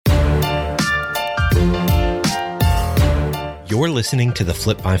You're listening to the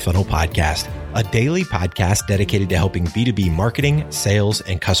Flip My Funnel podcast, a daily podcast dedicated to helping B2B marketing, sales,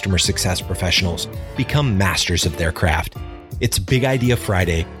 and customer success professionals become masters of their craft. It's Big Idea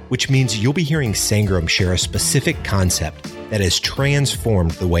Friday, which means you'll be hearing Sangram share a specific concept that has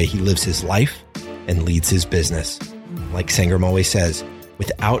transformed the way he lives his life and leads his business. Like Sangram always says,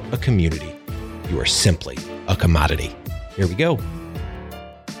 without a community, you are simply a commodity. Here we go.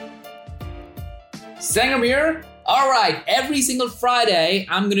 Sangram here. All right, every single Friday,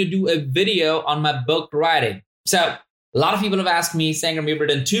 I'm going to do a video on my book writing. So a lot of people have asked me, Sangram, you've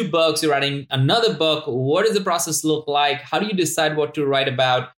written 2 books, you're writing another book. What does the process look like? How do you decide what to write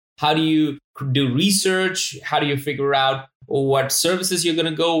about? How do you do research? How do you figure out what services you're going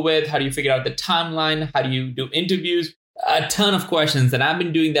to go with? How do you figure out the timeline? How do you do interviews? A ton of questions. And I've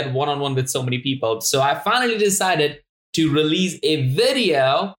been doing that one-on-one with so many people. So I finally decided to release a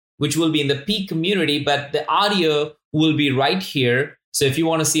video which will be in the Peak community, but the audio will be right here. So if you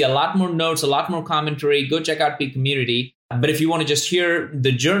want to see a lot more notes, a lot more commentary, go check out Peak community. But if you want to just hear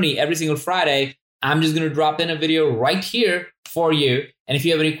the journey every single Friday, I'm just going to drop in a video right here for you. And if you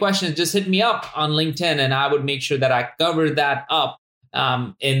have any questions, just hit me up on LinkedIn and I would make sure that I cover that up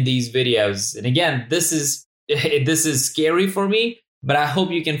in these videos. And again, this is scary for me, but I hope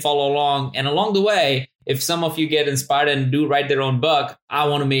you can follow along. And along the way, if some of you get inspired and do write their own book, I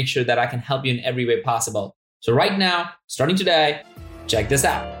want to make sure that I can help you in every way possible. So right now, starting today, check this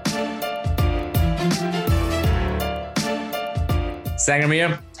out. Sangram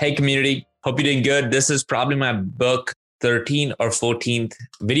here. Hey community, hope you're doing good. This is probably my book 13th or 14th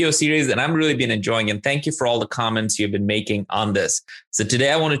video series, and I'm really been enjoying it. And thank you for all the comments you've been making on this. So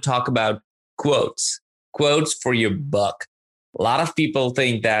today I want to talk about quotes for your book. A lot of people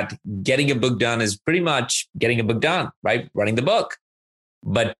think that getting a book done is pretty much getting a book done, right? Writing the book.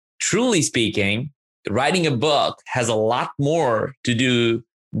 But truly speaking, writing a book has a lot more to do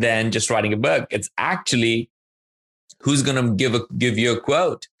than just writing a book. It's actually who's going to give you a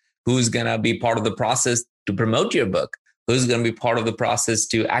quote, who's going to be part of the process to promote your book, who's going to be part of the process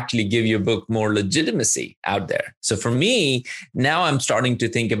to actually give your book more legitimacy out there. So for me, now I'm starting to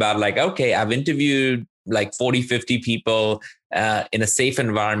think about like, okay, I've interviewed like 40, 50 people in a safe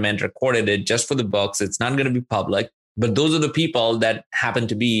environment, recorded it just for the books. It's not going to be public, but those are the people that happen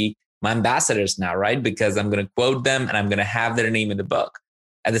to be my ambassadors now, right? Because I'm going to quote them and I'm going to have their name in the book.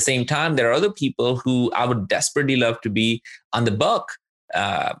 At the same time, there are other people who I would desperately love to be on the book,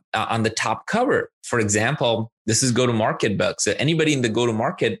 on the top cover. For example, this is go-to-market book. So anybody in the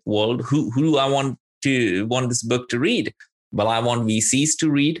go-to-market world, who do I want this book to read? Well, I want VCs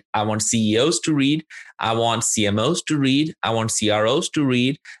to read. I want CEOs to read. I want CMOs to read. I want CROs to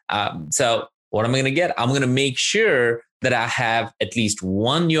read. So what am I going to get? I'm going to make sure that I have at least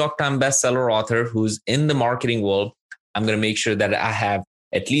one New York Times bestseller author who's in the marketing world. I'm going to make sure that I have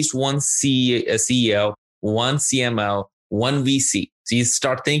at least one CEO, one CMO, one VC. So you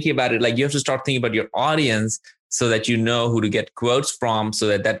start thinking about it like you have to start thinking about your audience so that you know who to get quotes from,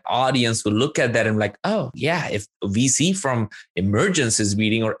 so that audience will look at that and like, oh yeah, if a VC from Emergence is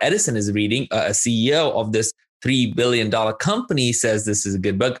reading or Edison is reading, a CEO of this $3 billion company says this is a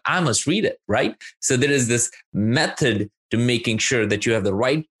good book, I must read it, right? So there is this method to making sure that you have the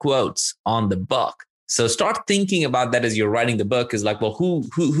right quotes on the book. So start thinking about that as you're writing the book is like, well,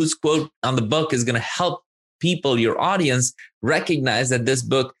 whose quote on the book is going to help people, your audience, recognize that this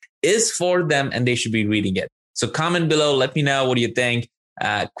book is for them and they should be reading it. So comment below, let me know what do you think.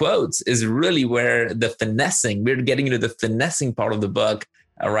 Quotes is really where the finessing, we're getting into the finessing part of the book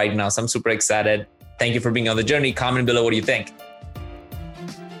right now. So I'm super excited. Thank you for being on the journey. Comment below, what do you think?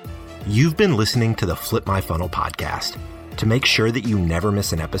 You've been listening to the Flip My Funnel podcast. To make sure that you never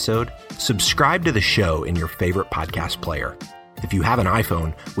miss an episode, subscribe to the show in your favorite podcast player. If you have an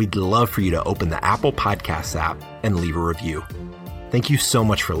iPhone, we'd love for you to open the Apple Podcasts app and leave a review. Thank you so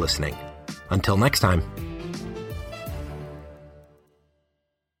much for listening. Until next time.